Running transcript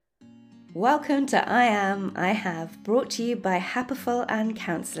Welcome to I Am, I Have, brought to you by Happiful and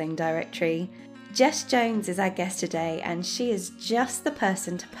Counselling Directory. Jess Jones is our guest today, and she is just the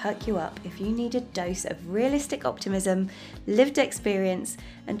person to perk you up if you need a dose of realistic optimism, lived experience,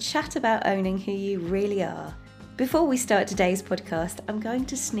 and chat about owning who you really are. Before we start today's podcast, I'm going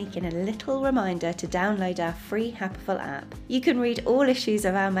to sneak in a little reminder to download our free Happiful app. You can read all issues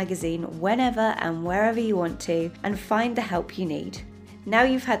of our magazine whenever and wherever you want to, and find the help you need. Now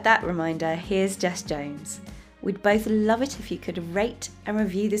you've had that reminder, here's Jess Jones. We'd both love it if you could rate and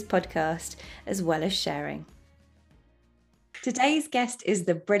review this podcast, as well as sharing. Today's guest is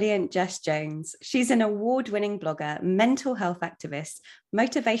the brilliant Jess Jones. She's an award-winning blogger, mental health activist,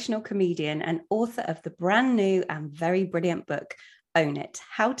 motivational comedian, and author of the brand new and very brilliant book, Own It: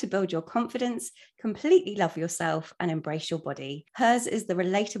 How to Build Your Confidence, Completely Love Yourself, and Embrace Your Body. Hers is the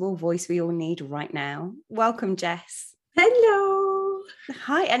relatable voice we all need right now. Welcome, Jess. Hello.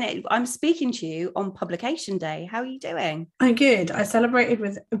 Hi, and I'm speaking to you on publication day. How are you doing? I'm good. I celebrated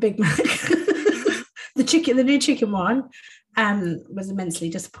with a Big Mac. The new chicken one was immensely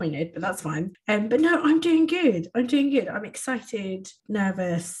disappointed, but that's fine. But no, I'm doing good. I'm excited,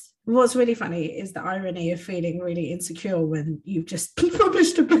 nervous. What's really funny is the irony of feeling really insecure when you've just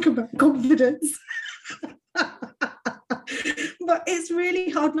published a book about confidence. But it's really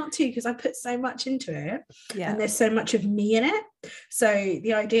hard not to, because I put so much into it, and there's so much of me in it. So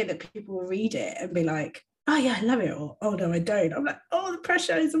the idea that people will read it and be like, oh yeah, I love it, or oh no, I don't. I'm like, oh, the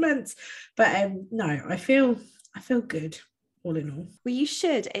pressure is immense. But no, I feel good, all in all. Well, you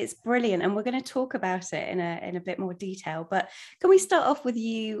should. It's brilliant, and we're going to talk about it in a bit more detail. But can we start off with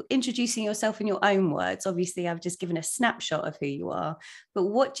you introducing yourself in your own words? Obviously, I've just given a snapshot of who you are, but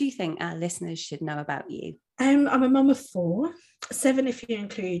what do you think our listeners should know about you? I'm a mum of 4, 7 if you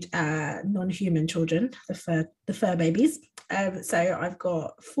include non-human children, the fur babies. So I've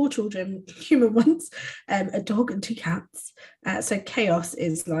got 4 children, human ones, a dog and 2 cats. So chaos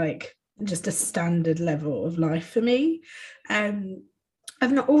is like just a standard level of life for me.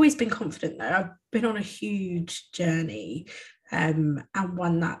 I've not always been confident though. I've been on a huge journey, and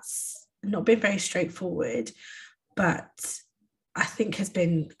one that's not been very straightforward, but I think has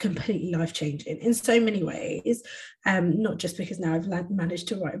been completely life-changing in so many ways, not just because now I've managed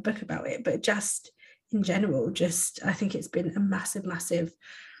to write a book about it, but just in general, I think it's been a massive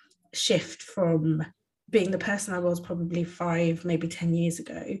shift from being the person I was probably 5, maybe 10 years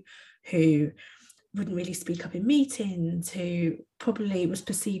ago, who wouldn't really speak up in meetings, who probably was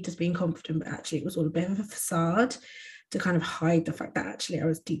perceived as being confident, but actually it was all a bit of a facade to kind of hide the fact that actually I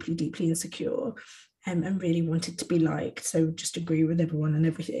was deeply insecure. And really wanted to be liked, so just agree with everyone and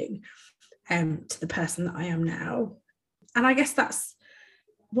everything, to the person that I am now. And I guess that's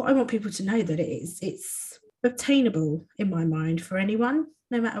what I want people to know, that it's obtainable in my mind for anyone,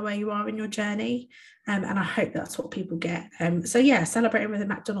 no matter where you are in your journey. And I hope that's what people get. So yeah, celebrating with a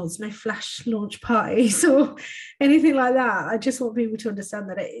McDonald's, no flash launch parties or anything like that. I just want people to understand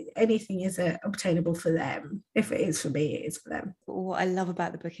that anything is obtainable for them. If it is for me, it is for them. What I love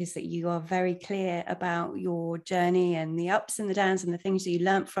about the book is that you are very clear about your journey and the ups and the downs and the things that you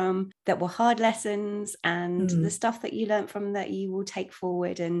learnt from that were hard lessons, and the stuff that you learnt from that you will take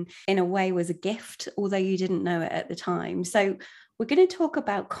forward and in a way was a gift, although you didn't know it at the time. So we're going to talk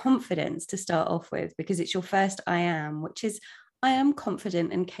about confidence to start off with, because it's your first I am, which is I am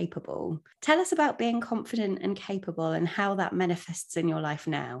confident and capable. Tell us about being confident and capable and how that manifests in your life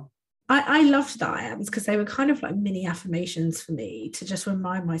now. I loved the I ams because they were kind of like mini affirmations for me to just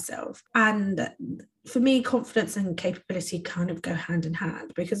remind myself. And for me, confidence and capability kind of go hand in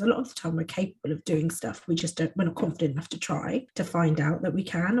hand, because a lot of the time we're capable of doing stuff. We're not confident enough to try to find out that we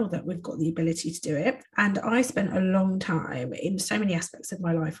can, or that we've got the ability to do it. And I spent a long time in so many aspects of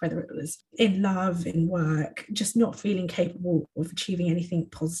my life, whether it was in love, in work, just not feeling capable of achieving anything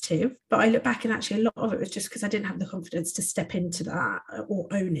positive. But I look back and actually a lot of it was just because I didn't have the confidence to step into that or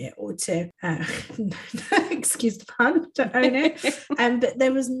own it, or to excuse the pun, to own it. But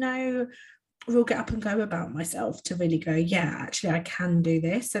there was no real get up and go about myself to really go, yeah, actually I can do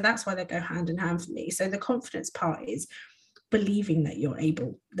this. So that's why they go hand in hand for me. So the confidence part is believing that you're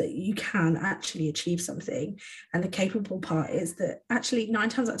able, that you can actually achieve something, and the capable part is that actually 9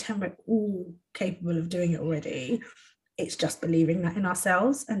 times out of 10 we're all capable of doing it already. It's just believing that in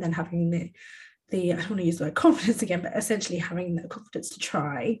ourselves, and then having the I don't want to use the word confidence again, but essentially having the confidence to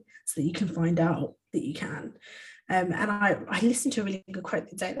try so that you can find out that you can. And I listened to a really good quote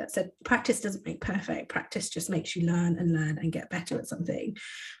the other day that said, practice doesn't make perfect. Practice just makes you learn and get better at something.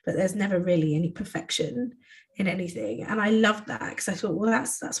 But there's never really any perfection in anything. And I loved that, because I thought, well,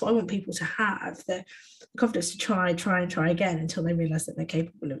 that's what I want people to have, the confidence to try and try again until they realize that they're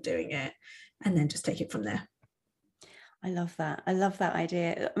capable of doing it, and then just take it from there. I love that. I love that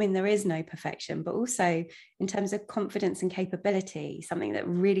idea. I mean, there is no perfection, but also in terms of confidence and capability, something that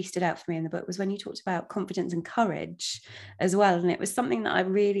really stood out for me in the book was when you talked about confidence and courage as well. And it was something that I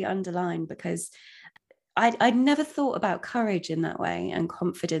really underlined, because I'd never thought about courage in that way and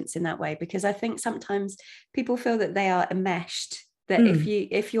confidence in that way, because I think sometimes people feel that they are enmeshed, that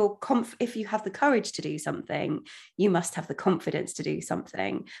if you have the courage to do something, you must have the confidence to do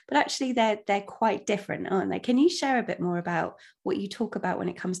something. But actually they're quite different, aren't they? Can you share a bit more about what you talk about when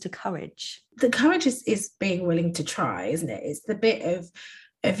it comes to courage? The courage is being willing to try, isn't it? It's the bit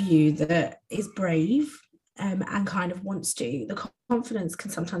of you that is brave, and kind of wants to. The confidence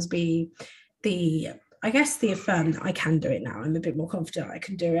can sometimes be the affirm that I can do it now. I'm a bit more confident. I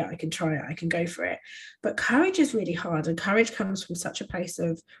can do it. I can try it. I can go for it. But courage is really hard. And courage comes from such a place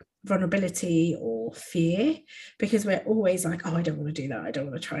of vulnerability or fear, because we're always like, oh, I don't want to do that. I don't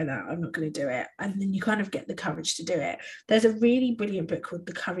want to try that. I'm not going to do it. And then you kind of get the courage to do it. There's a really brilliant book called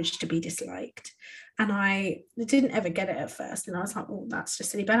The Courage to Be Disliked. And I didn't ever get it at first. And I was like, oh, that's just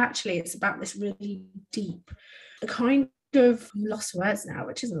silly. But actually, it's about this really deep kind of lost words now,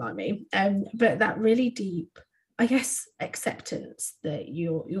 which isn't like me, but that really deep, I guess, acceptance that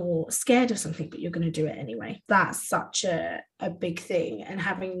you're scared of something, but you're going to do it anyway. That's such a big thing,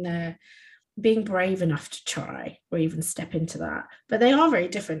 and being brave enough to try or even step into that. But they are very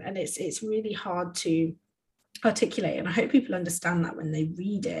different, and it's really hard to articulate, and I hope people understand that when they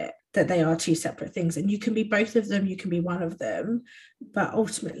read it, that they are two separate things, and you can be both of them, you can be one of them, but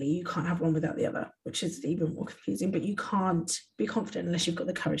ultimately you can't have one without the other, which is even more confusing. But you can't be confident unless you've got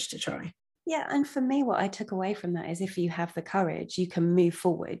the courage to try. Yeah, and for me, what I took away from that is if you have the courage, you can move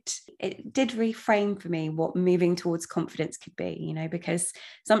forward. It did reframe for me what moving towards confidence could be, because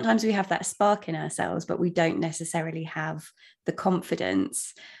sometimes we have that spark in ourselves, but we don't necessarily have the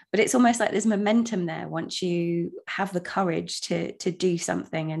confidence. But it's almost like there's momentum there once you have the courage to do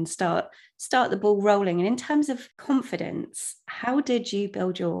something and start the ball rolling. And in terms of confidence, how did you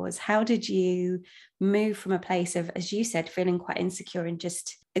build yours? How did you move from a place of, as you said, feeling quite insecure and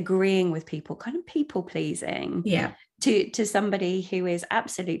just agreeing with people, kind of people pleasing, to somebody who is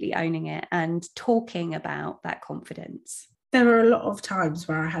absolutely owning it and talking about that confidence? There were a lot of times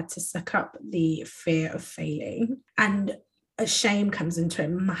where I had to suck up the fear of failing, and a shame comes into it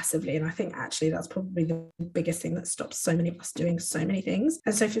massively. And I think actually that's probably the biggest thing that stops so many of us doing so many things.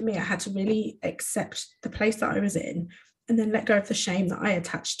 And so for me, I had to really accept the place that I was in, and then let go of the shame that I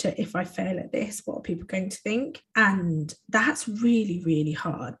attached to, if I fail at this, what are people going to think? And that's really, really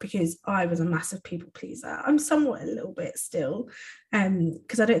hard, because I was a massive people pleaser. I'm somewhat a little bit still,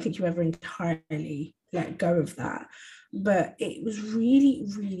 because I don't think you ever entirely let go of that. But it was really,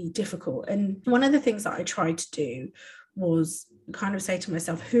 really difficult. And one of the things that I tried to do was kind of say to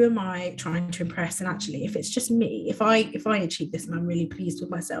myself, who am I trying to impress? And actually, if it's just me, if I achieve this and I'm really pleased with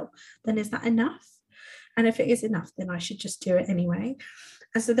myself, then is that enough? And if it is enough, then I should just do it anyway.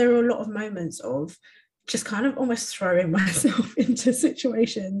 And so there are a lot of moments of just kind of almost throwing myself into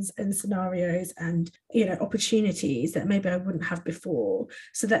situations and scenarios and, opportunities that maybe I wouldn't have before,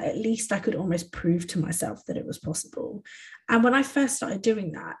 so that at least I could almost prove to myself that it was possible. And when I first started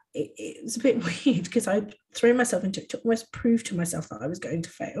doing that, it was a bit weird, because I threw myself into it to almost prove to myself that I was going to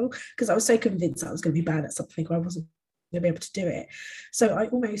fail, because I was so convinced I was going to be bad at something, or I wasn't going to be able to do it. So I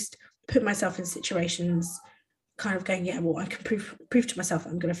almost put myself in situations kind of going, well, I can prove to myself that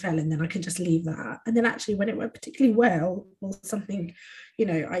I'm going to fail, and then I can just leave that. And then actually, when it went particularly well, or something,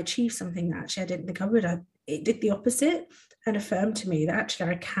 I achieved something that actually I didn't think I would, it did the opposite and affirmed to me that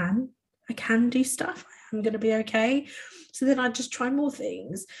actually I can do stuff. I'm going to be okay. So then I just try more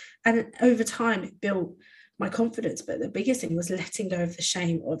things, and over time it built my confidence. But the biggest thing was letting go of the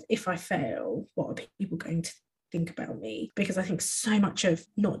shame of, if I fail, what are people going to think about me? Because I think so much of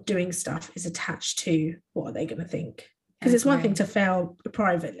not doing stuff is attached to, what are they going to think? Because it's one thing to fail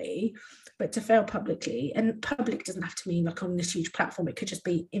privately, but to fail publicly, and public doesn't have to mean like on this huge platform. It could just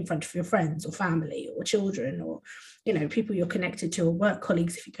be in front of your friends or family or children, or people you're connected to, or work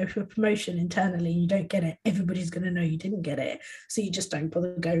colleagues. If you go for a promotion internally and you don't get it, everybody's going to know you didn't get it, so you just don't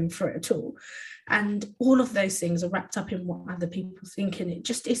bother going for it at all. And all of those things are wrapped up in what other people think, and it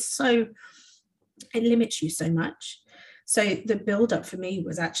just is so, it limits you so much. So the build up for me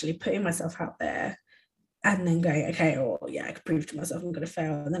was actually putting myself out there, and then going, okay, or yeah, I could prove to myself I'm going to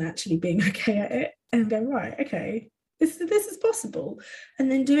fail, and then actually being okay at it and going, right, okay, this is possible,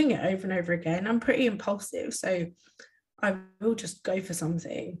 and then doing it over and over again. I'm pretty impulsive, so I will just go for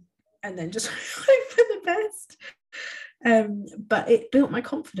something and then just hope for the best. But it built my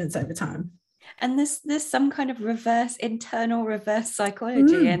confidence over time. And there's some kind of internal reverse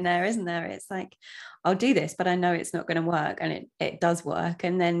psychology in there, isn't there? It's like, I'll do this, but I know it's not going to work, and it does work.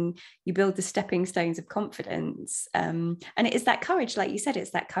 And then you build the stepping stones of confidence. And it is that courage, like you said,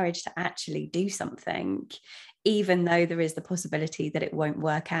 it's that courage to actually do something, even though there is the possibility that it won't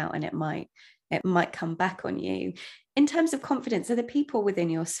work out and it might come back on you. In terms of confidence, are the people within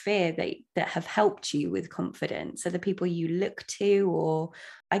your sphere that have helped you with confidence? Are the people you look to, or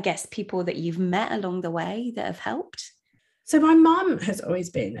I guess people that you've met along the way that have helped? So my mum has always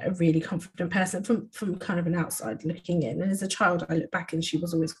been a really confident person from kind of an outside looking in. And as a child, I look back and she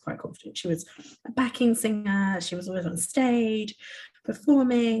was always quite confident. She was a backing singer. She was always on stage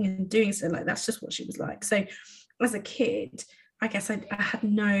performing and doing so. Like, that's just what she was like. So as a kid, I guess I had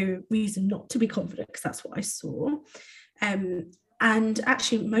no reason not to be confident, because that's what I saw. And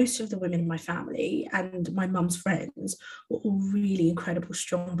actually, most of the women in my family and my mum's friends were all really incredible,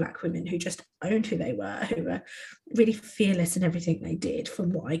 strong Black women who just owned who they were, who were really fearless in everything they did,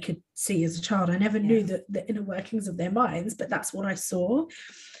 from what I could see as a child. I never knew the inner workings of their minds, but that's what I saw.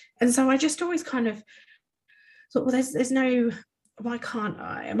 And so I just always kind of thought, well, there's no, why can't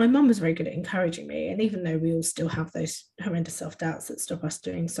I? And my mum was very good at encouraging me. And even though we all still have those horrendous self-doubts that stop us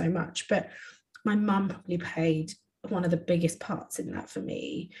doing so much, but my mum probably played one of the biggest parts in that for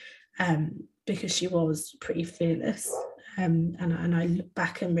me, because she was pretty fearless. And I look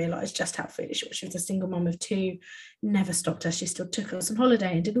back and realise just how fearless she was. She was a single mum of two, never stopped us. She still took us on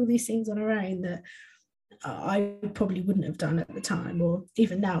holiday and did all these things on her own that I probably wouldn't have done at the time, or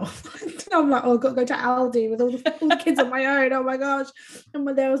even now. I'm like, oh, I've got to go to Aldi with all the kids on my own. Oh my gosh. And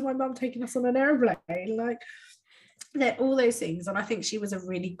when there was my mum taking us on an airplane, like, all those things. And I think she was a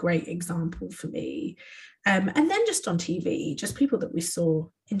really great example for me. And then just on TV, just people that we saw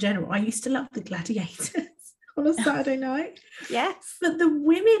in general. I used to love the Gladiators on a Saturday night. Yes. But the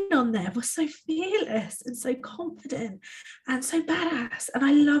women on there were so fearless and so confident and so badass. And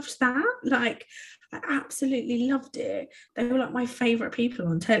I loved that. Like, I absolutely loved it. They were like my favourite people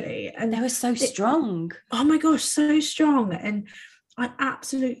on telly. And they were so strong. Oh my gosh, so strong. And I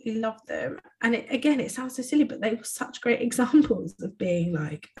absolutely loved them. And it sounds so silly, but they were such great examples of being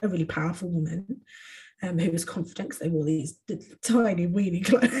like a really powerful woman, who was confident, because they wore these tiny weeny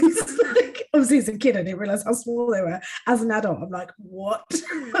clothes. Like, obviously as a kid I didn't realise how small they were. As an adult I'm like, what?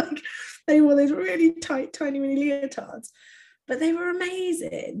 Like, they wore these really tight tiny weeny leotards, but they were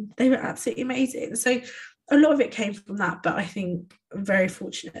amazing. They were absolutely amazing. So a lot of it came from that, but I think I'm very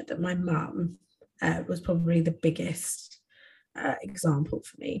fortunate that my mum was probably the biggest example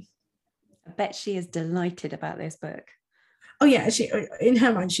for me. I bet she is delighted about this book. Oh yeah, she, in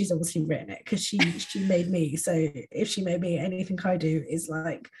her mind, she's obviously written it because she made me. So if she made me, anything I do is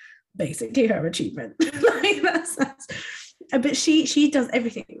like basically her achievement. Like that's but she does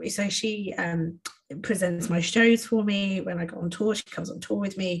everything with me. So she presents my shows for me when I go on tour. She comes on tour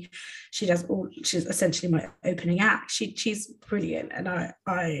with me. She's essentially my opening act. She's brilliant, and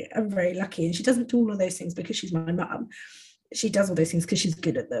I am very lucky. And she doesn't do all of those things because she's my mum. She does all those things because she's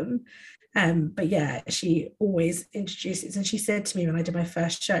good at them. But yeah, she always introduces, and she said to me when I did my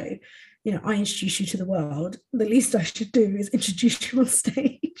first show, you know, I introduce you to the world. The least I should do is introduce you on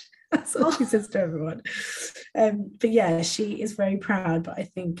stage. That's what she says to everyone. But yeah, she is very proud, but I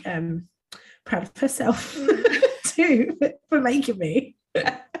think proud of herself too for making me.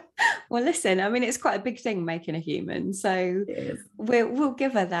 Well, listen, I mean, it's quite a big thing making a human, so we'll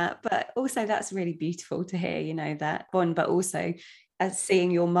give her that. But also, that's really beautiful to hear, you know, that bond, but also as seeing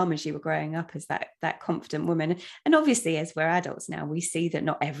your mum as you were growing up as that confident woman. And obviously, as we're adults now, we see that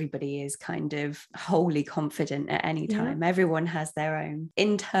not everybody is kind of wholly confident at any time. Everyone has their own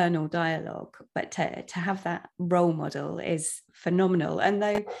internal dialogue, but to have that role model is phenomenal. And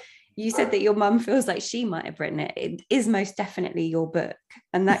though you said that your mum feels like she might have written it, it is most definitely your book.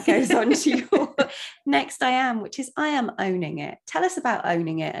 And that goes on to your next I Am, which is I Am Owning It. Tell us about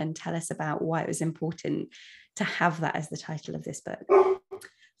owning it, and tell us about why it was important to have that as the title of this book.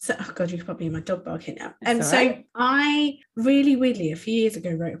 So, oh God, you could probably hear my dog barking now. And so right. I really weirdly, a few years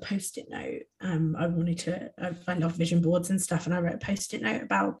ago, wrote a Post-it note. I love vision boards and stuff. And I wrote a Post-it note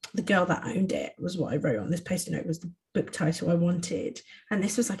about the girl that owned it, was what I wrote on this Post-it note, was the book title I wanted. And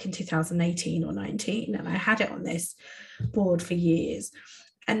this was like in 2018 or 19. And I had it on this board for years.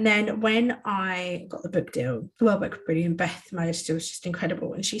 And then when I got the book deal, the World Book Brilliant, Beth, my editor, was just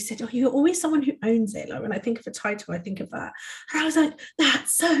incredible. And she said, oh, you're always someone who owns it. Like when I think of a title, I think of that. And I was like,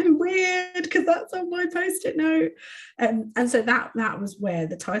 that's so weird, because that's on my post-it note. And so that was where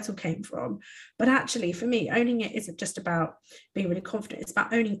the title came from. But actually, for me, owning it isn't just about being really confident. It's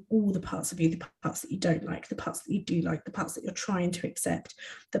about owning all the parts of you, the parts that you don't like, the parts that you do like, the parts that you're trying to accept,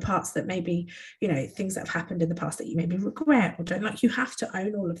 the parts that maybe, you know, things that have happened in the past that you maybe regret or don't like. You have to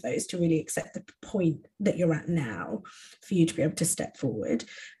own all of those to really accept the point that you're at now for you to be able to step forward.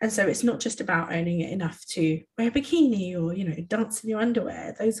 And so it's not just about owning it enough to wear a bikini or, you know, dance in your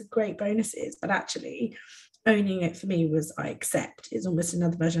underwear. Those are great bonuses, but actually owning it for me was I accept. It's almost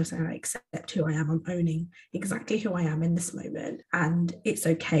another version of saying I accept who I am. I'm owning exactly who I am in this moment, and it's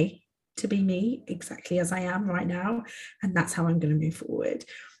okay to be me exactly as I am right now, and that's how I'm going to move forward.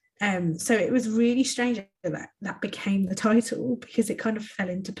 So it was really strange that became the title, because it kind of fell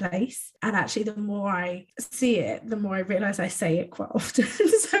into place. And actually, the more I see it, the more I realize I say it quite often.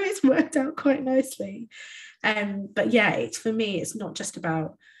 So it's worked out quite nicely. But yeah, it's, for me, it's not just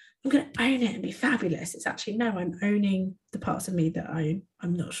about I'm going to own it and be fabulous. It's actually, no, I'm owning the parts of me that I'm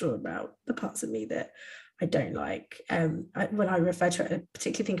not sure about, the parts of me that I don't like. When I refer to it, I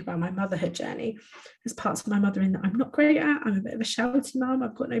particularly think about my motherhood journey. There's parts of my mothering that I'm not great at. I'm a bit of a shouty mum.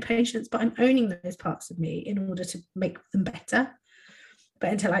 I've got no patience, but I'm owning those parts of me in order to make them better.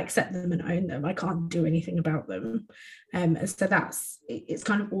 But until I accept them and own them, I can't do anything about them. And so it's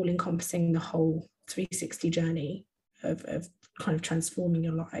kind of all encompassing the whole 360 journey of kind of transforming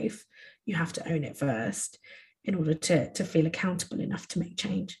your life. You have to own it first in order to feel accountable enough to make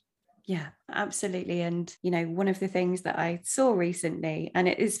change. Yeah, absolutely. And, you know, one of the things that I saw recently, and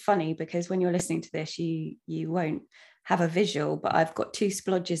it is funny because when you're listening to this, you won't have a visual, but I've got 2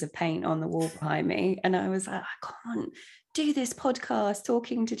 splodges of paint on the wall behind me. And I was like, I can't do this podcast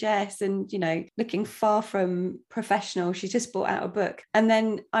talking to Jess and, you know, looking far from professional. She just brought out a book. And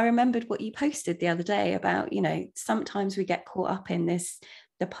then I remembered what you posted the other day about, you know, sometimes we get caught up in this,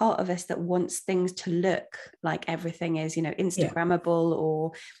 the part of us that wants things to look like everything is, you know, Instagrammable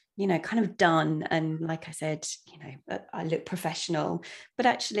or, you know, kind of done. And like I said, you know, I look professional, but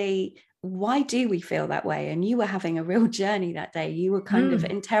actually, why do we feel that way? And you were having a real journey that day. You were kind of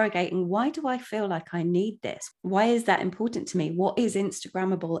interrogating, why do I feel like I need this? Why is that important to me? What is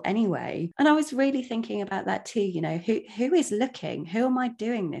Instagrammable anyway? And I was really thinking about that too. You know, who is looking? Who am I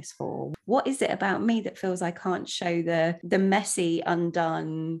doing this for? What is it about me that feels I can't show the messy,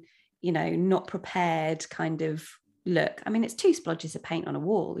 undone, you know, not prepared kind of look? I mean, it's 2 splodges of paint on a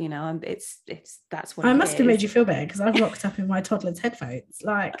wall, you know, it's that's what I must have made you feel better, because I've rocked up in my toddler's headphones.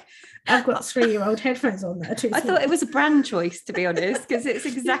 Like, I've got 3-year-old headphones on that are too small. I thought it was a brand choice, to be honest, because it's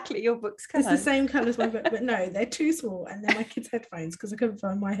exactly your book's colour. It's the same colour as my book, but no, they're too small, and they're my kids' headphones because I couldn't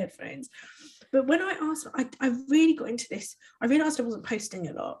find my headphones. But when I asked, I really got into this. I realised I wasn't posting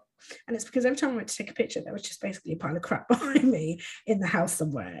a lot. And it's because every time I went to take a picture, there was just basically a pile of crap behind me in the house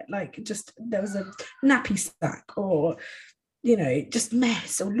somewhere. Like, just there was a nappy stack, or, you know, just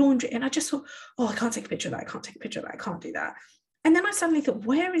mess or laundry. And I just thought, oh, I can't take a picture of that. I can't take a picture of that. I can't do that. And then I suddenly thought,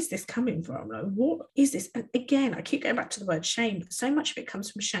 where is this coming from? Like, what is this? And again, I keep going back to the word shame, but so much of it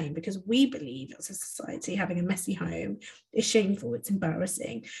comes from shame, because we believe as a society having a messy home is shameful, it's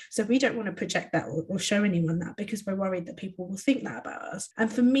embarrassing. So we don't want to project that or show anyone that, because we're worried that people will think that about us.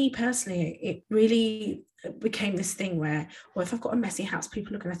 And for me personally, it really became this thing where, well, if I've got a messy house,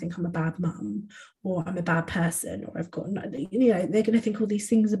 people are going to think I'm a bad mum, or I'm a bad person, or I've got, you know, they're going to think all these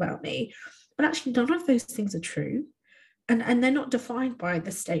things about me. But actually, none of those things are true. And they're not defined by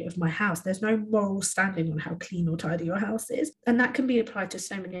the state of my house. There's no moral standing on how clean or tidy your house is. And that can be applied to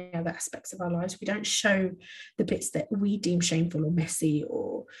so many other aspects of our lives. We don't show the bits that we deem shameful or messy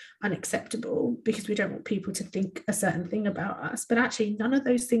or unacceptable, because we don't want people to think a certain thing about us. But actually, none of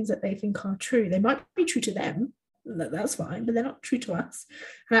those things that they think are true. They might be true to them. That's fine, but they're not true to us.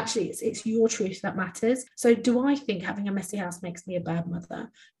 And actually, it's your truth that matters. So do I think having a messy house makes me a bad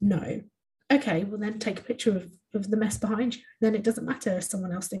mother? No. Okay, well then take a picture of the mess behind you. Then it doesn't matter if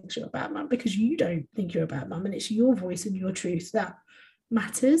someone else thinks you're a bad mum, because you don't think you're a bad mum, and it's your voice and your truth that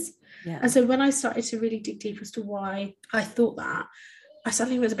matters. Yeah. And so when I started to really dig deep as to why I thought that, I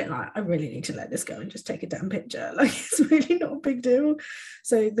suddenly was a bit like, I really need to let this go and just take a damn picture. Like, it's really not a big deal.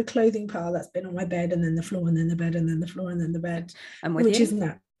 So the clothing pile that's been on my bed, and then the floor, and then the bed, and then the floor, and then the bed, which isn't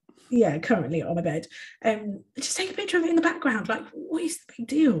that. Yeah, currently on my bed. Just take a picture of it in the background. Like, what is the big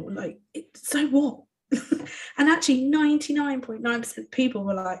deal? Like, so what? And actually 99.9% of people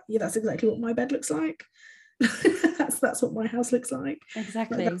were like, yeah, that's exactly what my bed looks like. that's what my house looks like.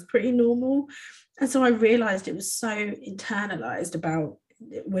 Exactly. Like, that's pretty normal. And so I realized it was so internalized about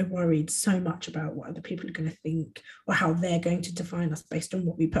we're worried so much about what other people are going to think or how they're going to define us based on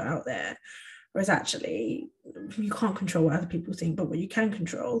what we put out there. Whereas actually, you can't control what other people think, but what you can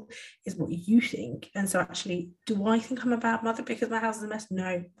control is what you think. And so actually, do I think I'm a bad mother because my house is a mess?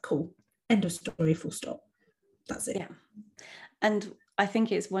 No, cool. End of story, full stop. That's it. Yeah. And I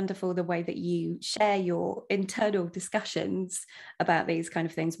think it's wonderful the way that you share your internal discussions about these kind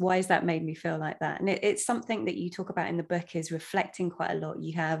of things. Why has that made me feel like that? And it's something that you talk about in the book, is reflecting quite a lot.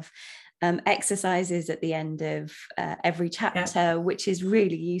 You have exercises at the end of every chapter, which is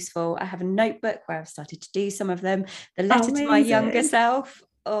really useful. I have a notebook where I've started to do some of them. The letter to my younger self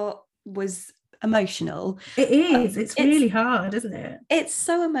was emotional. It is. It's really hard, isn't it? It's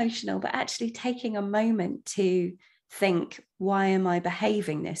so emotional, but actually taking a moment to think, why am I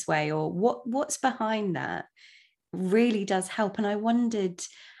behaving this way, or what's behind that, really does help. And I wondered,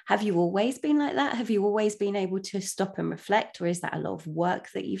 have you always been like that? Have you always been able to stop and reflect, or is that a lot of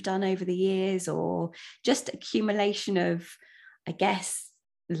work that you've done over the years, or just accumulation of, I guess,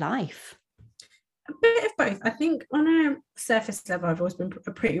 life? A bit of both. I think on a surface level, I've always been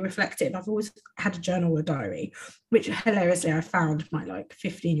pretty reflective. I've always had a journal or diary, which hilariously I found my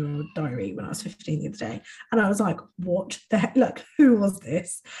 15-year-old diary when I was 15 the other day, and I was like, what the heck, like, who was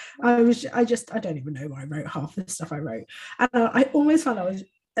this? I don't even know why I wrote half the stuff I wrote, and I almost found I was,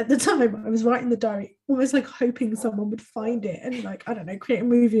 at the time I was writing the diary almost like hoping someone would find it and I don't know, create a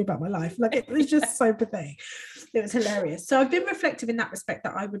movie about my life. It was just so pathetic. It was hilarious. So I've been reflective in that respect,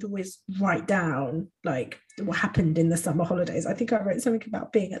 that I would always write down what happened in the summer holidays. I think I wrote something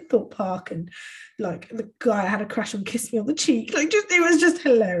about being at Thorpe Park and the guy I had a crush on kissed me on the cheek. It was just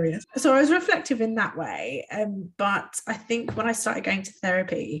hilarious. So I was reflective in that way. But I think when I started going to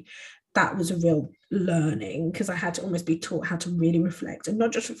therapy, that was a real learning, because I had to almost be taught how to really reflect, and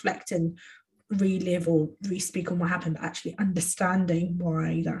not just reflect and relive or re-speak on what happened, but actually understanding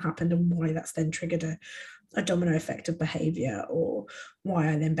why that happened and why that's then triggered a domino effect of behavior, or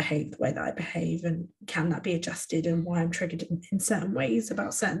why I then behave the way that I behave, and can that be adjusted, and why I'm triggered in certain ways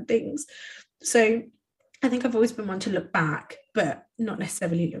about certain things. So I think I've always been one to look back, but not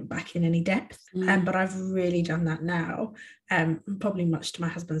necessarily look back in any depth. But I've really done that now, probably much to my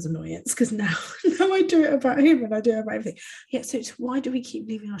husband's annoyance, because now I do it about him and I do it about everything. Yeah, so it's, why do we keep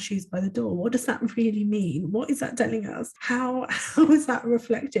leaving our shoes by the door? What does that really mean? What is that telling us? How is that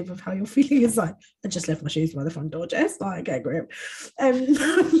reflective of how you're feeling inside? I just left my shoes by the front door, Jess. Okay, great.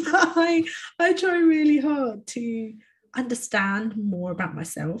 I try really hard to understand more about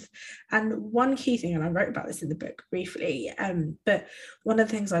myself. And one key thing, and I wrote about this in the book briefly, but one of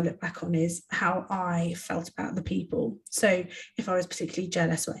the things I look back on is how I felt about the people. So if I was particularly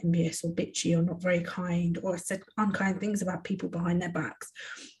jealous or envious or bitchy or not very kind, or said unkind things about people behind their backs,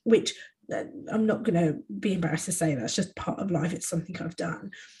 which I'm not going to be embarrassed to say that's just part of life, it's something I've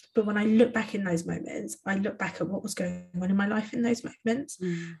done. But when I look back in those moments, I look back at what was going on in my life in those moments.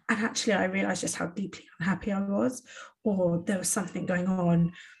 And actually, I realized just how deeply unhappy I was, or there was something going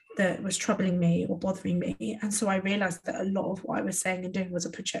on that was troubling me or bothering me. And so I realized that a lot of what I was saying and doing was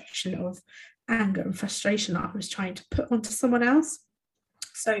a projection of anger and frustration that I was trying to put onto someone else.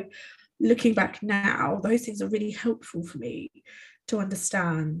 So looking back now, those things are really helpful for me to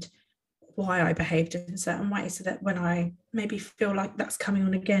understand why I behaved in a certain way, so that when I maybe feel like that's coming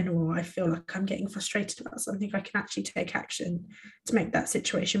on again, or I feel like I'm getting frustrated about something, I can actually take action to make that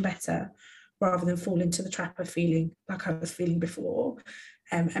situation better, rather than fall into the trap of feeling like I was feeling before,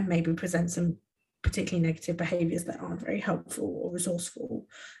 and maybe present some particularly negative behaviours that aren't very helpful or resourceful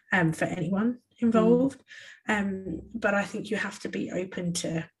for anyone involved. But I think you have to be open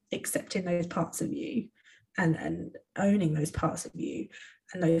to accepting those parts of you, and owning those parts of you,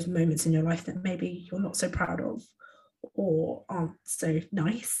 and those moments in your life that maybe you're not so proud of or aren't so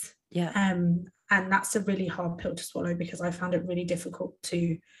nice. And that's a really hard pill to swallow, because I found it really difficult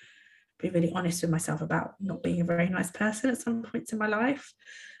to be really honest with myself about not being a very nice person at some points in my life.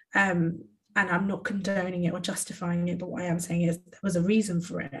 And I'm not condoning it or justifying it, but what I am saying is there was a reason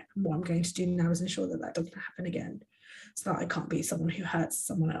for it, and what I'm going to do now is ensure that that doesn't happen again, so that I can't be someone who hurts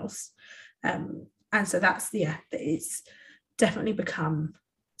someone else. And so that's, it's definitely become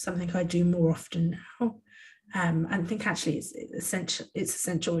something I do more often now. And I think actually it's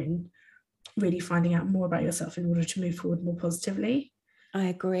essential in really finding out more about yourself in order to move forward more positively. I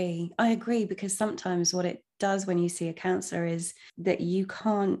agree, because sometimes what it does when you see a counsellor is that you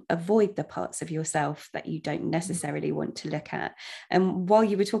can't avoid the parts of yourself that you don't necessarily want to look at. And while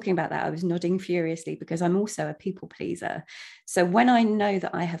you were talking about that, I was nodding furiously, because I'm also a people pleaser. So when I know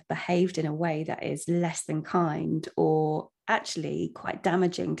that I have behaved in a way that is less than kind, or actually quite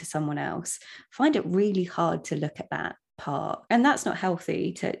damaging to someone else, I find it really hard to look at that part, and that's not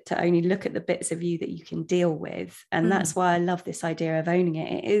healthy to only look at the bits of you that you can deal with. And that's why I love this idea of owning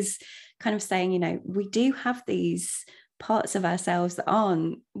it. It is kind of saying, you know, we do have these parts of ourselves that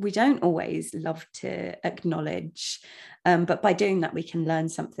we don't always love to acknowledge, but by doing that we can learn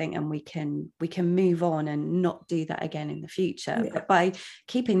something, and we can move on and not do that again in the future. But by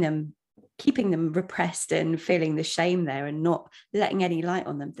keeping them repressed and feeling the shame there and not letting any light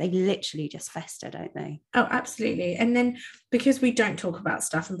on them, they literally just fester, don't they? Oh, absolutely. And then because we don't talk about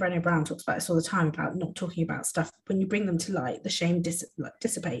stuff, and Brené Brown talks about this all the time, about not talking about stuff, when you bring them to light, the shame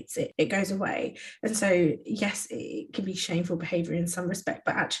dissipates, it goes away. And so yes, it can be shameful behavior in some respect,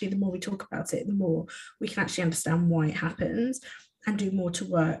 but actually the more we talk about it, the more we can actually understand why it happens, and do more to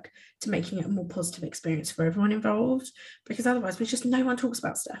work to making it a more positive experience for everyone involved. Because otherwise no one talks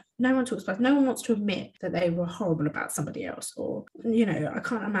about stuff. No one wants to admit that they were horrible about somebody else. Or, you know, I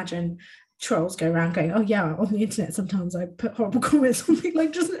can't imagine trolls go around going, oh yeah, on the internet sometimes I put horrible comments on me.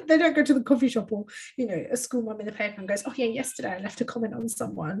 Like, just they don't go to the coffee shop, or, you know, a school mum in the paper and goes, oh yeah, yesterday I left a comment on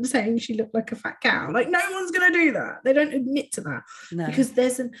someone saying she looked like a fat cow. Like, no one's going to do that. They don't admit to that. No. Because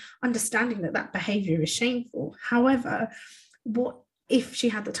there's an understanding that behavior is shameful. However, what if she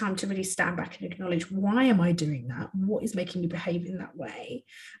had the time to really stand back and acknowledge, why am I doing that? What is making me behave in that way?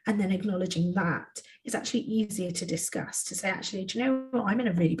 And then acknowledging that is actually easier to discuss, to say, actually, do you know what? I'm in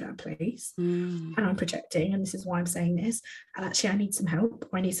a really bad place and I'm projecting, and this is why I'm saying this. And actually, I need some help.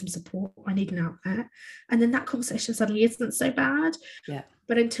 I need some support. I need an outlet. And then that conversation suddenly isn't so bad. Yeah.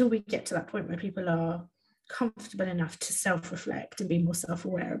 But until we get to that point where people are comfortable enough to self-reflect and be more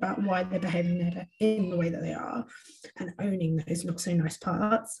self-aware about why they're behaving in the way that they are, and owning those not so nice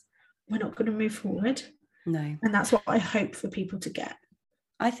parts, we're not going to move forward. No. And that's what I hope for people to get.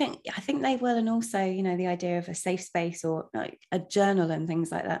 I think they will. And also, you know, the idea of a safe space, or like a journal and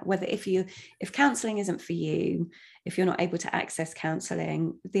things like that, whether if counselling isn't for you, if you're not able to access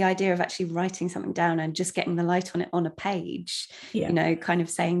counselling, the idea of actually writing something down and just getting the light on it on a page, you know, kind of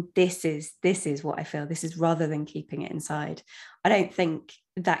saying, this is what I feel, this is, rather than keeping it inside. I don't think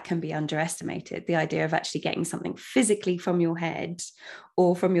that can be underestimated. The idea of actually getting something physically from your head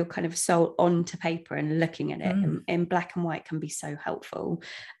or from your kind of soul onto paper and looking at it in black and white can be so helpful.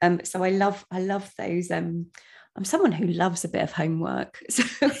 So I love those. I'm someone who loves a bit of homework. So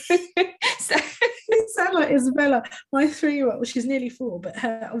it sounds like Isabella, my 3-year-old, she's nearly 4, but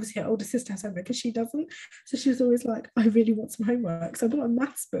obviously her older sister has homework and she doesn't. So she was always like, I really want some homework. So I bought a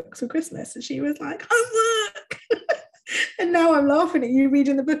maths book for Christmas, and she was like, homework. And now I'm laughing at you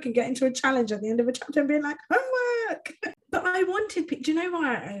reading the book and getting to a challenge at the end of a chapter and being like, homework. But I wanted, do you know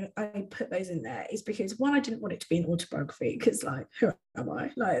why I put those in there? Is because, one, I didn't want it to be an autobiography, because, like, who am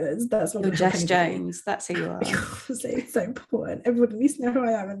I? Like, that's not. You're Jess Jones. That's who you are. Obviously, it's so important. Everyone at least know who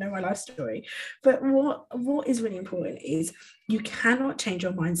I am and know my life story. But what is really important is, you cannot change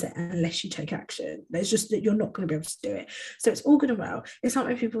your mindset unless you take action. There's just that you're not going to be able to do it. So it's all good and well. It's not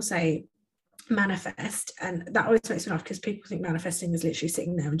when people say manifest, and that always makes me laugh, because people think manifesting is literally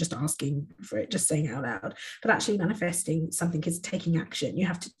sitting there and just asking for it, just saying it out loud. But actually, manifesting something is taking action. You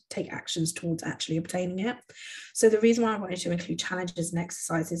have to take actions towards actually obtaining it. So the reason why I wanted to include challenges and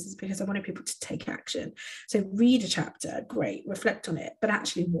exercises is because I wanted people to take action. So read a chapter, great, reflect on it, but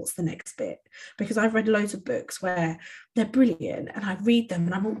actually, what's the next bit? Because I've read loads of books where they're brilliant and I read them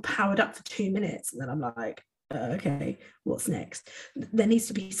and I'm all powered up for 2 minutes, and then I'm like, okay, what's next? There needs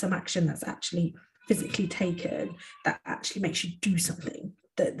to be some action that's actually physically taken, that actually makes you do something,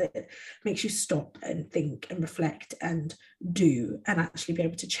 that makes you stop and think and reflect and do, and actually be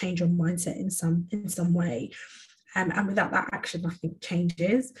able to change your mindset in some way. And without that action, nothing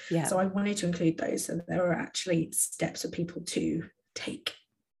changes. Yeah. So I wanted to include those, so there are actually steps for people to take.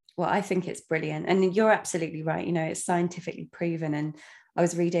 Well, I think it's brilliant, and you're absolutely right. You know, it's scientifically proven. And I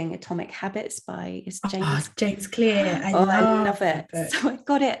was reading Atomic Habits by James Clear. I love it. So I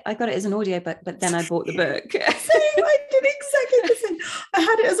got it as an audiobook, but then I bought the book. So I did exactly the same. I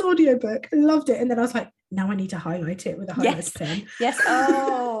had it as an audiobook, loved it, and then I was like, now I need to highlight it with a highlight pen. Yes.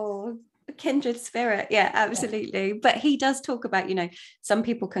 Oh, kindred spirit. Yeah, absolutely. Yeah. But he does talk about, you know, some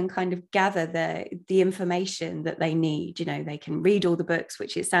people can kind of gather the information that they need. You know, they can read all the books,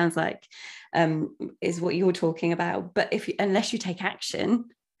 which it sounds like is what you're talking about. But unless you take action,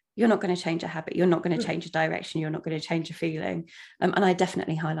 you're not going to change a habit. You're not going to change a direction. You're not going to change a feeling. And I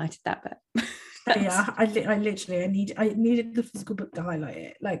definitely highlighted that bit. Yeah, I needed the physical book to highlight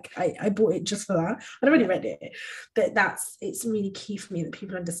it. Like I bought it just for that. I'd already read it, but it's really key for me that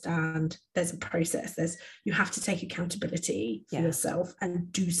people understand there's a process. You have to take accountability for yourself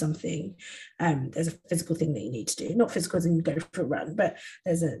and do something. There's a physical thing that you need to do, not physical as in go for a run, but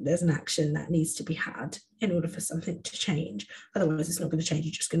there's an action that needs to be had in order for something to change. Otherwise, it's not going to change.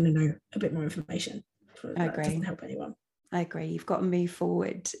 You're just going to know a bit more information. That doesn't help anyone. I agree. You've got to move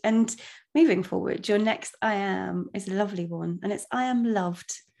forward. And moving forward, your next I am is a lovely one. And it's I am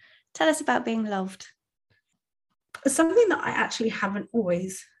loved. Tell us about being loved. Something that I actually haven't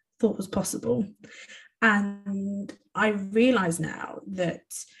always thought was possible. And I realise now that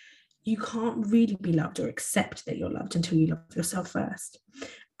you can't really be loved or accept that you're loved until you love yourself first.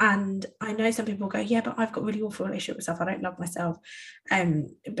 And I know some people go, yeah, but I've got a really awful relationship with myself. I don't love myself.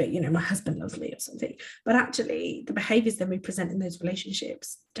 But, you know, my husband loves me or something. But actually, the behaviours that we present in those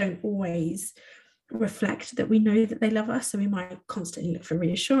relationships don't always reflect that we know that they love us. So we might constantly look for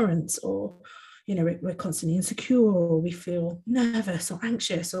reassurance, or, you know, we're constantly insecure, or we feel nervous or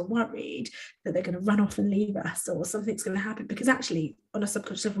anxious or worried that they're going to run off and leave us, or something's going to happen. Because actually, on a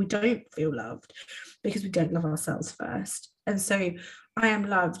subconscious level, we don't feel loved because we don't love ourselves first. And so I am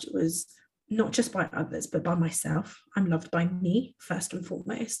loved was not just by others, but by myself. I'm loved by me first and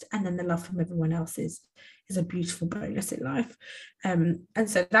foremost. And then the love from everyone else is a beautiful bonus in life. And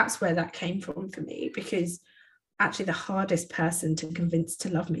so that's where that came from for me, because actually the hardest person to convince to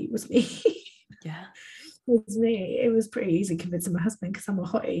love me was me. Yeah. It was me. It was pretty easy convincing my husband because I'm a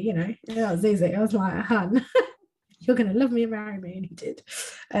hottie, you know. Yeah, it was easy. I was like, hun, you're going to love me and marry me. And he did.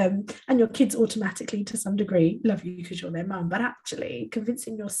 And your kids automatically, to some degree, love you because you're their mum. But actually,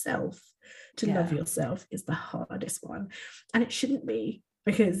 convincing yourself to love yourself is the hardest one. And it shouldn't be,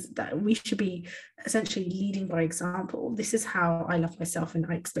 because that we should be essentially leading by example. This is how I love myself, and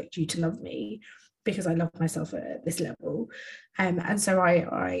I expect you to love me because I love myself at this level. And so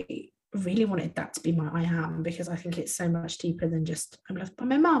I really wanted that to be my I am, because I think it's so much deeper than just I'm loved by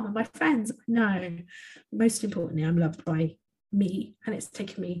my mum and my friends. No, most importantly, I'm loved by me, and it's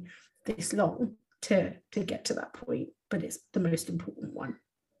taken me this long to get to that point, but it's the most important one.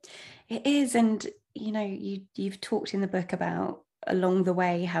 It is. And you know, you've talked in the book about along the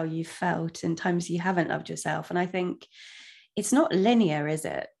way how you felt and times you haven't loved yourself, and I think it's not linear, is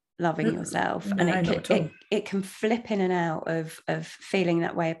it? Loving yourself. No, and it can flip in and out of feeling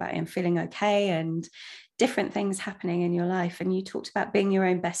that way about it and feeling okay, and different things happening in your life. And you talked about being your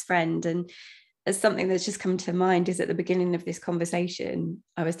own best friend, and as something that's just come to mind is at the beginning of this conversation,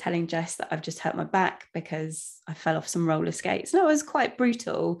 I was telling Jess that I've just hurt my back because I fell off some roller skates, and I was quite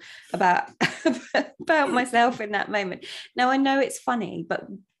brutal about myself in that moment. Now I know it's funny, but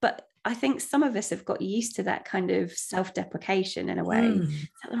I think some of us have got used to that kind of self-deprecation in a way. Is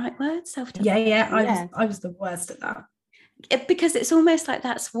that the right word? Self-deprecation. Yeah. I was the worst at that. Because it's almost like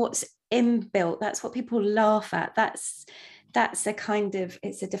that's what's inbuilt. That's what people laugh at. That's a kind of,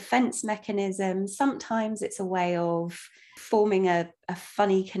 it's a defense mechanism. Sometimes it's a way of forming a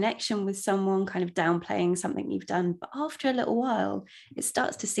funny connection with someone, kind of downplaying something you've done. But after a little while, it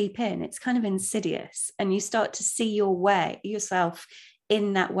starts to seep in. It's kind of insidious, and you start to see yourself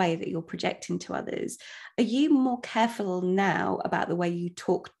in that way that you're projecting to others. Are you more careful now about the way you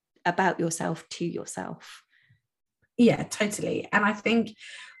talk about yourself to yourself? Yeah, totally. And I think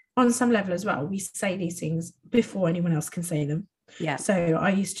on some level as well, we say these things before anyone else can say them. Yeah. So I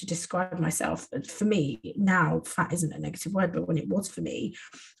used to describe myself, for me now, fat isn't a negative word, but when it was for me,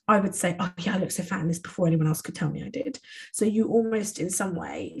 I would say, oh yeah, I look so fat in this, before anyone else could tell me I did. So you almost in some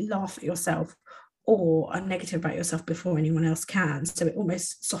way laugh at yourself or are negative about yourself before anyone else can. So it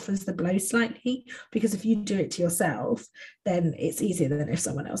almost softens the blow slightly, because if you do it to yourself, then it's easier than if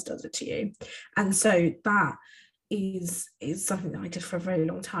someone else does it to you. And so that is something that I did for a very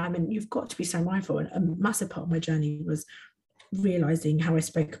long time. And you've got to be so mindful. And a massive part of my journey was realizing how I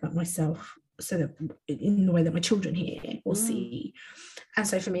spoke about myself, so that in the way that my children hear or see. And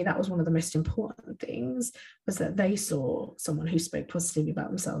so for me, that was one of the most important things, was that they saw someone who spoke positively about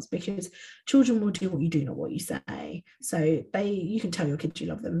themselves, because children will do what you do, not what you say. So you can tell your kids you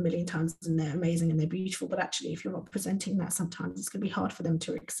love them a million times and they're amazing and they're beautiful, but actually if you're not presenting that, sometimes it's going to be hard for them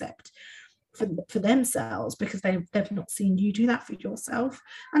to accept for themselves, because they've not seen you do that for yourself.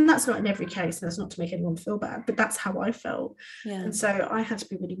 And that's not in every case, and that's not to make anyone feel bad, but that's how I felt. And so I had to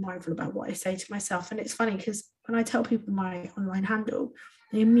be really mindful about what I say to myself. And it's funny, because when I tell people my online handle,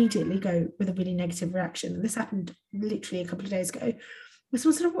 they immediately go with a really negative reaction. And this happened literally a couple of days ago.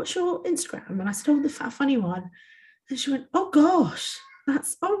 Someone said, oh, what's your Instagram? And I said, oh, the Fat Funny one. And she went, oh gosh,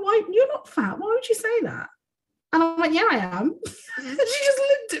 why you're not fat, why would you say that? And I went, yeah, I am. And she just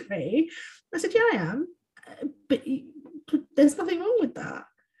looked at me I said, yeah, I am. But there's nothing wrong with that.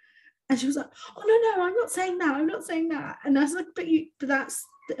 And she was like, oh, no, I'm not saying that. I'm not saying that. And I was like, but that's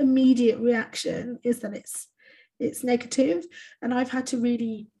the immediate reaction, is that it's negative. And I've had to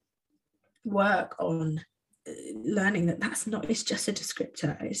really work on learning that that's not, it's just a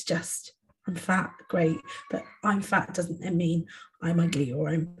descriptor. It's just, I'm fat, great. But I'm fat doesn't mean I'm ugly or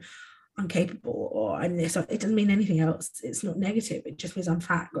I'm incapable or I'm this. It doesn't mean anything else. It's not negative. It just means I'm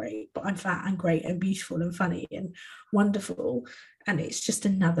fat, great. But I'm fat and great and beautiful and funny and wonderful. And it's just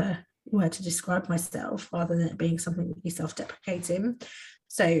another word to describe myself rather than it being something that be self-deprecating.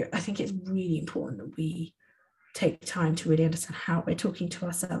 So I think it's really important that we take time to really understand how we're talking to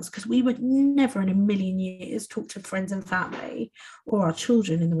ourselves, because we would never in a million years talk to friends and family or our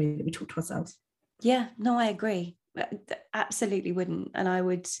children in the way that we talk to ourselves. Yeah, no, I agree. Absolutely wouldn't. And I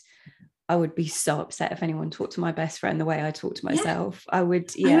would be so upset if anyone talked to my best friend the way I talk to myself. I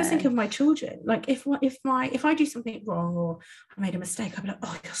would, I always think of my children, like if I do something wrong or I made a mistake, I'd be like,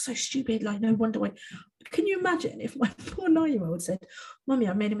 oh, you're so stupid, like no wonder why. Can you imagine if my poor 9-year-old said, Mummy,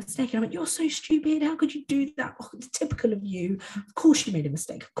 I made a mistake, and I went, you're so stupid, how could you do that? Oh, it's typical of you. Of course you made a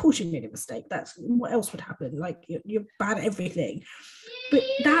mistake. That's what else would happen? Like you're bad at everything. But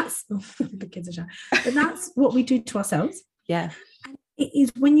that's the kids are shy. But that's what we do to ourselves. Yeah. It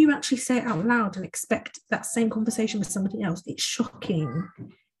is when you actually say it out loud and expect that same conversation with somebody else, it's shocking.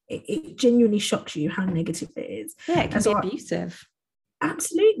 It genuinely shocks you how negative it is. Yeah, it can be abusive.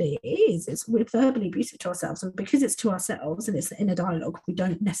 Absolutely, it is. We're verbally abusive to ourselves. And because it's to ourselves and it's in a dialogue, we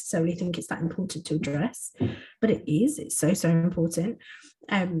don't necessarily think it's that important to address. But it is. It's so, so important.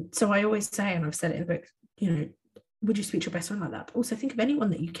 So I always say, and I've said it in the book, would you speak to your best friend like that? But also think of anyone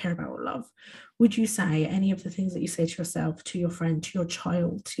that you care about or love. Would you say any of the things that you say to yourself, to your friend, to your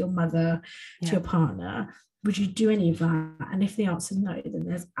child, to your mother, to your partner? Would you do any of that? And if the answer is no, then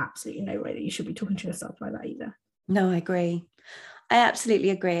there's absolutely no way that you should be talking to yourself like that either. No, I agree. I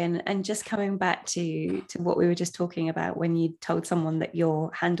absolutely agree. And just coming back to what we were just talking about, when you told someone that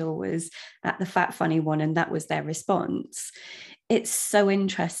your handle was at the Fat Funny One and that was their response, it's so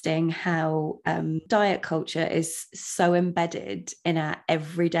interesting how diet culture is so embedded in our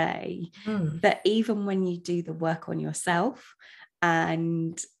everyday that even when you do the work on yourself,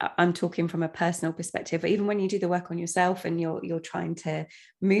 and I'm talking from a personal perspective, but even when you do the work on yourself and you're trying to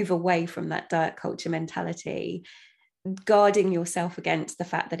move away from that diet culture mentality, guarding yourself against the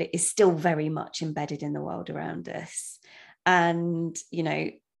fact that it is still very much embedded in the world around us, and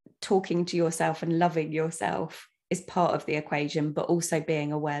talking to yourself and loving yourself is part of the equation, but also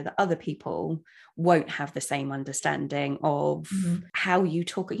being aware that other people won't have the same understanding of how you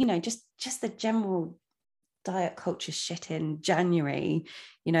talk, just the general diet culture shit in January,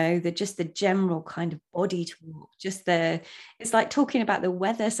 the general kind of body talk, it's like talking about the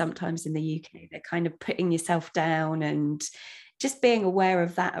weather sometimes in the UK, they're kind of putting yourself down, and just being aware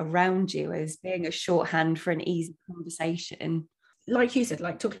of that around you as being a shorthand for an easy conversation. Like you said,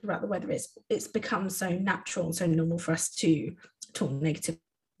 like talking about the weather, it's become so natural and so normal for us to talk negatively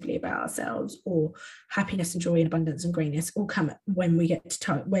about ourselves, or happiness and joy and abundance and greatness all come when we get to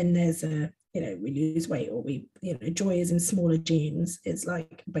time when there's we lose weight, or we joy is in smaller jeans. It's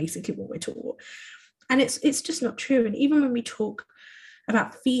like basically what we're taught, and it's just not true. And even when we talk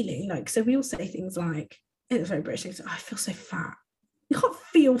about feeling, like, so we all say things like, it's very British thing, so I feel so fat. You can't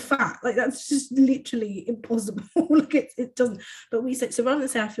feel fat, like that's just literally impossible. Like it doesn't. But we say, so rather than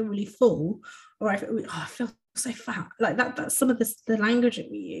say I feel really full, or I feel so fat, like that's some of the language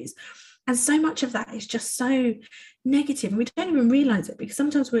that we use. And so much of that is just so negative, and we don't even realize it, because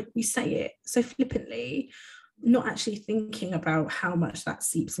sometimes we say it so flippantly, not actually thinking about how much that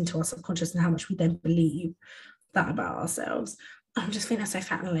seeps into our subconscious and how much we then believe that about ourselves. I'm just feeling so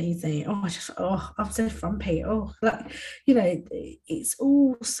fat and lazy. I'm so frumpy. It's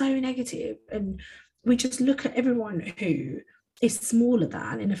all so negative. And we just look at everyone who is smaller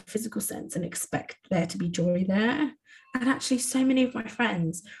than in a physical sense and expect there to be joy there. And actually, so many of my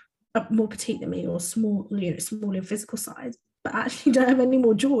friends are more petite than me, or small in physical size, but actually don't have any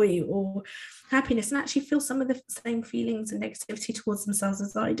more joy or happiness, and actually feel some of the same feelings and negativity towards themselves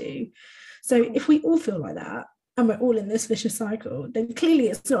as I do. So if we all feel like that, and we're all in this vicious cycle, then clearly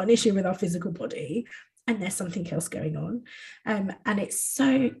it's not an issue with our physical body, and there's something else going on. And it's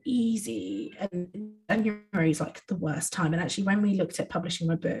so easy, and January is like the worst time. And actually, when we looked at publishing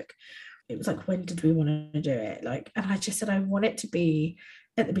my book, it was like, when did we want to do it? And I just said, I want it to be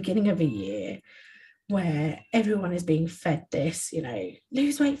at the beginning of a year where everyone is being fed this,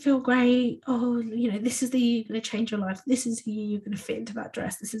 lose weight, feel great. Oh, this is the year you're going to change your life. This is the year you're going to fit into that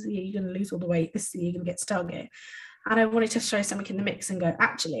dress. This is the year you're going to lose all the weight. This is the year you're going to get to Target. And I wanted to throw something in the mix and go,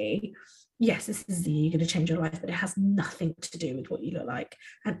 actually, yes, this is the year you're going to change your life, but it has nothing to do with what you look like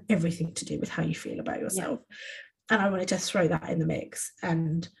and everything to do with how you feel about yourself. Yeah. And I wanted to throw that in the mix.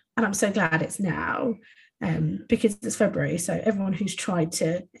 And I'm so glad it's now, because it's February. So everyone who's tried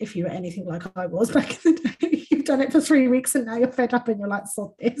to, if you were anything like I was back in the day, you've done it for 3 weeks and now you're fed up and you're like,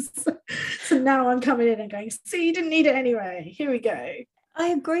 sod this. So now I'm coming in and going, see, you didn't need it anyway. Here we go. I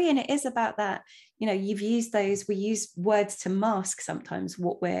agree. And it is about that, you've used those, we use words to mask sometimes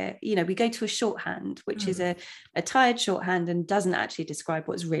what we're, we go to a shorthand, which is a tired shorthand and doesn't actually describe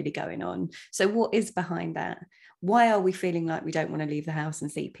what's really going on. So what is behind that? Why are we feeling like we don't want to leave the house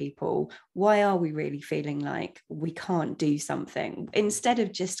and see people? Why are we really feeling like we can't do something? Instead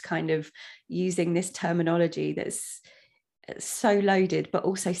of just kind of using this terminology that's so loaded, but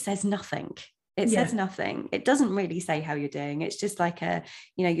also says nothing. It says nothing. It doesn't really say how you're doing. It's just like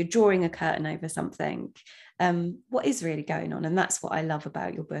you're drawing a curtain over something. What is really going on? And that's what I love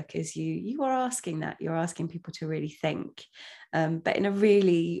about your book is you are asking that. You're asking people to really think, but in a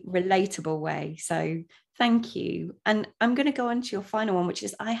really relatable way. So thank you. And I'm going to go on to your final one, which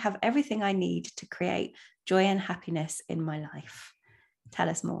is I have everything I need to create joy and happiness in my life. Tell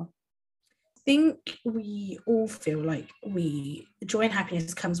us more. I think we all feel like joy and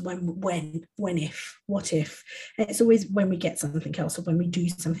happiness comes when, if, what if. And it's always when we get something else or when we do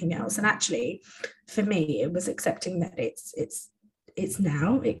something else. And actually, for me, it was accepting that it's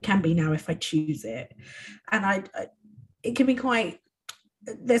now. It can be now if I choose it. And it can be quite.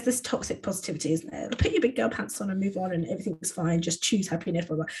 There's this toxic positivity, isn't there? Put your big girl pants on and move on, and everything's fine. Just choose happiness.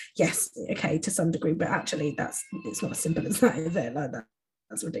 Blah, blah. Yes, okay, to some degree, but actually, it's not as simple as that, is it? Like that.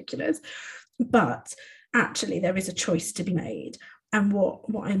 That's ridiculous. But actually there is a choice to be made. And what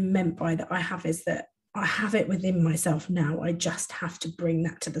I meant by that I have is that I have it within myself now. I just have to bring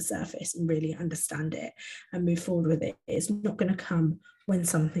that to the surface and really understand it and move forward with it. It's not going to come when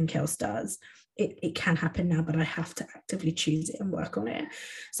something else does. It can happen now, but I have to actively choose it and work on it.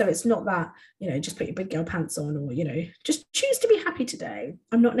 So it's not that, just put your big girl pants on or, just choose to be happy today.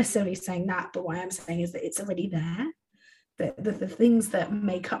 I'm not necessarily saying that, but what I am saying is that it's already there. The things that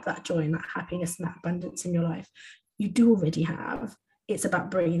make up that joy and that happiness and that abundance in your life, you do already have. It's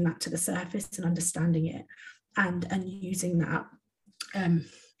about bringing that to the surface and understanding it and using that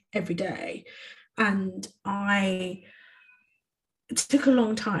every day. And it took a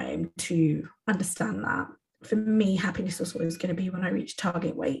long time to understand that. For me, happiness was always going to be when I reached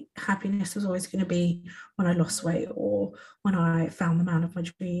target weight. Happiness was always going to be when I lost weight or when I found the man of my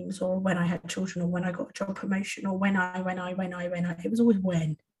dreams or when I had children or when I got a job promotion or when I. It was always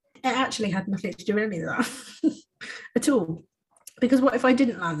when. It actually had nothing to do with any of that at all. Because what if I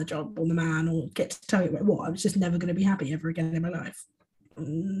didn't land the job or the man or get to target weight? What? I was just never going to be happy ever again in my life.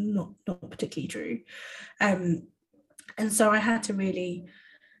 Not particularly true. And so I had to really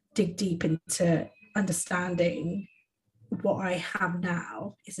dig deep into understanding what I have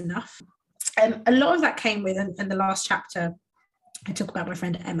now is enough. A lot of that came with, in the last chapter, I talk about my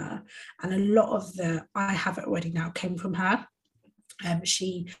friend Emma, and a lot of the I have it already now came from her.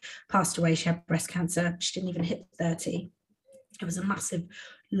 She passed away, she had breast cancer, she didn't even hit 30. It was a massive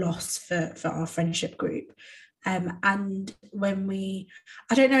loss for our friendship group. And when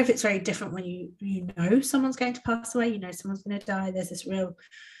I don't know if it's very different when you know someone's going to pass away, someone's going to die. There's this real,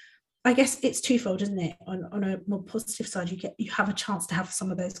 I guess it's twofold, isn't it? On a more positive side, you have a chance to have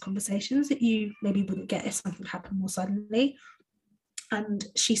some of those conversations that you maybe wouldn't get if something happened more suddenly. And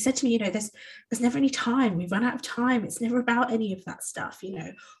she said to me, there's never any time. We've run out of time. It's never about any of that stuff.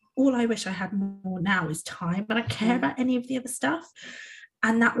 All I wish I had more now is time, but I don't care about any of the other stuff.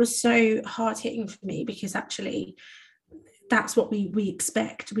 And that was so hard hitting for me because actually that's what we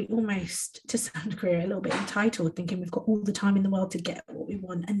expect. We almost, to some degree, are a little bit entitled, thinking we've got all the time in the world to get what we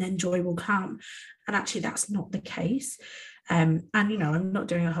want and then joy will come. And actually that's not the case. And, I'm not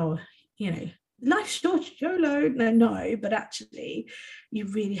doing a whole, life's short, YOLO, no, but actually you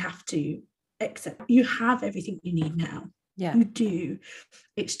really have to accept you have everything you need now. Yeah, you do.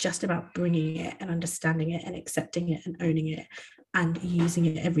 It's just about bringing it and understanding it and accepting it and owning it and using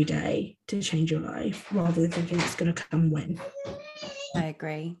it every day to change your life rather than thinking it's going to come when. I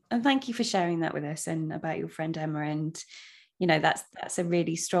agree. And thank you for sharing that with us and about your friend Emma. And, that's a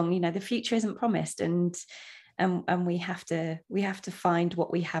really strong, the future isn't promised and we have to find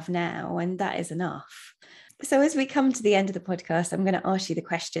what we have now, and that is enough. So as we come to the end of the podcast, I'm going to ask you the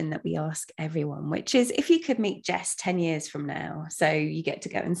question that we ask everyone, which is if you could meet Jess 10 years from now, so you get to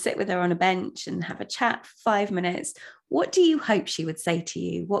go and sit with her on a bench and have a chat for 5 minutes, what do you hope she would say to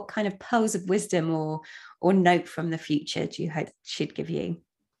you? What kind of pearls of wisdom or note from the future do you hope she'd give you?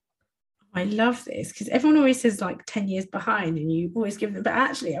 I love this because everyone always says like 10 years behind and you always give them, but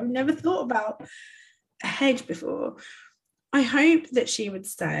actually I've never thought about ahead before. I hope that she would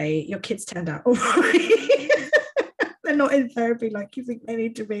say your kids turned out all right. They're not in therapy like you think they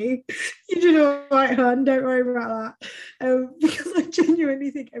need to be. You did all right, hon. Don't worry about that. Because I genuinely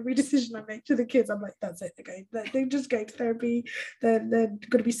think every decision I make to the kids, I'm like, that's it. They just go to therapy. They're going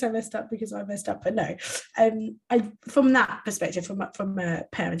to be so messed up because I messed up. But no, I from that perspective, from a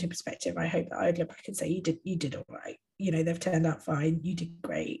parenting perspective, I hope that I'd look back and say you did all right. You know, they've turned out fine. You did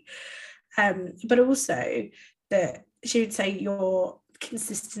great. But also that she would say your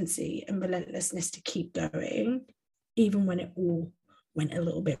consistency and relentlessness to keep going, even when it all went a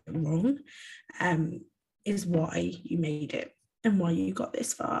little bit wrong, is why you made it and why you got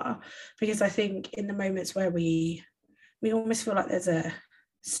this far. Because I think in the moments where we almost feel like there's a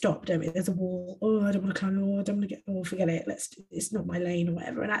stop, don't we? There's a wall. Oh, I don't want to climb. Oh, I don't want to get. Oh, forget it. It's not my lane or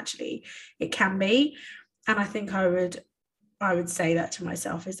whatever. And actually, it can be. And I think I would say that to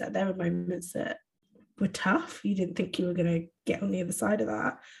myself, is that there were moments that were tough. You didn't think you were going to get on the other side of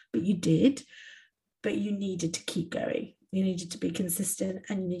that, but you did. But you needed to keep going. You needed to be consistent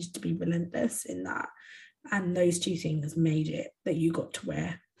and you needed to be relentless in that. And those two things made it that you got to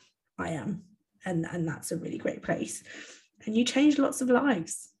where I am. And that's a really great place. And you changed lots of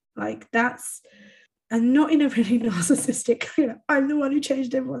lives. Like that's, and not in a really narcissistic, I'm the one who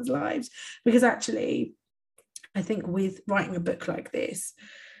changed everyone's lives. Because actually, I think with writing a book like this,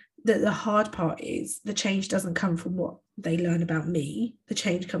 the hard part is the change doesn't come from what they learn about me. The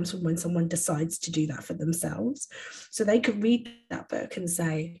change comes from when someone decides to do that for themselves. So they could read that book and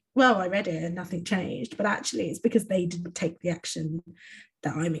say, well, I read it and nothing changed. But actually, it's because they didn't take the action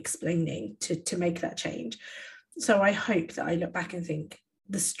that I'm explaining to make that change. So I hope that I look back and think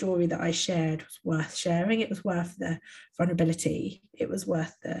the story that I shared was worth sharing. It was worth the vulnerability. It was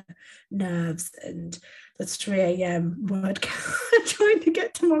worth the nerves and the 3 a.m. word count, trying to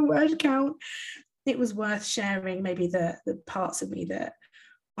get to my word count. It was worth sharing maybe the parts of me that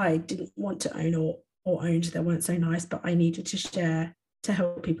I didn't want to own or owned that weren't so nice, but I needed to share to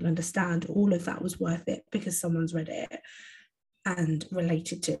help people understand. All of that was worth it because someone's read it and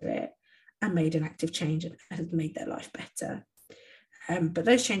related to it and made an active change and has made their life better. But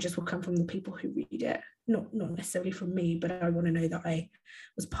those changes will come from the people who read it, not necessarily from me, but I want to know that I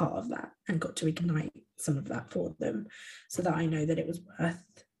was part of that and got to ignite some of that for them so that I know that it was worth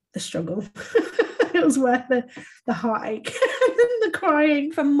the struggle. It was worth the heartache and the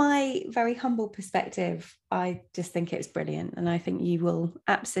crying. From my very humble perspective, I just think it's brilliant. And I think you will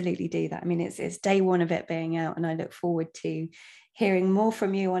absolutely do that. I mean, it's day one of it being out, and I look forward to hearing more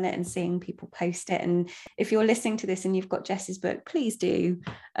from you on it and seeing people post it. And if you're listening to this and you've got Jess's book, please do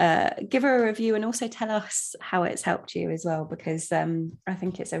give her a review and also tell us how it's helped you as well, because I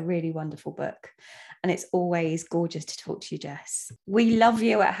think it's a really wonderful book. And it's always gorgeous to talk to you, Jess. We love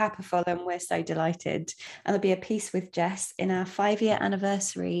you at Happiful and we're so delighted. And there'll be a piece with Jess in our 5-year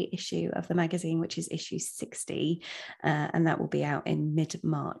anniversary issue of the magazine, which is issue 60. And that will be out in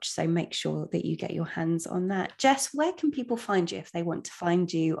mid-March. So make sure that you get your hands on that. Jess, where can people find you if they want to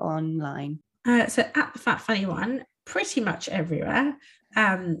find you online? So at The Fat Funny One, pretty much everywhere.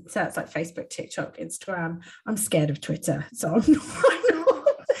 So that's like Facebook, TikTok, Instagram. I'm scared of Twitter, so I'm not.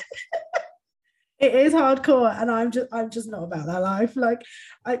 It is hardcore, and I'm just not about that life. Like,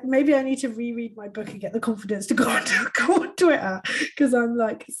 maybe I need to reread my book and get the confidence to go on Twitter, because I'm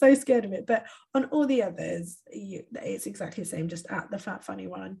like so scared of it. But on all the others, it's exactly the same. Just at The Fat Funny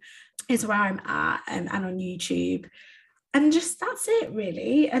One is where I'm at, and on YouTube, and just that's it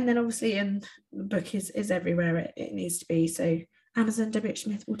really. And then obviously, and the book is everywhere it needs to be. So Amazon, WH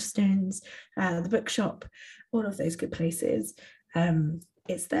Smith, Waterstones, the bookshop, all of those good places.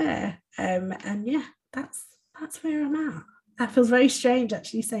 It's there, and yeah, that's where I'm at. That feels very strange,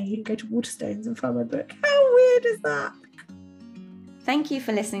 actually, saying you can go to Waterstones and find my book. How weird is that? Thank you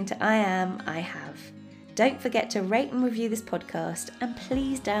for listening to I Am, I Have. Don't forget to rate and review this podcast, and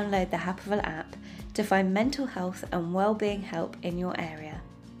please download the Happiful app to find mental health and wellbeing help in your area.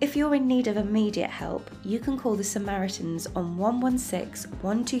 If you're in need of immediate help, you can call the Samaritans on 116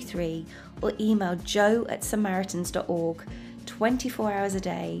 123 or email joe@samaritans.org 24 hours a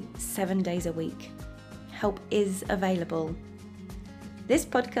day, 7 days a week. Help is available. This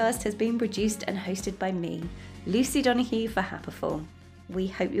podcast has been produced and hosted by me, Lucy Donahue for Happiful. We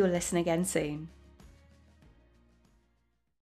hope you'll listen again soon.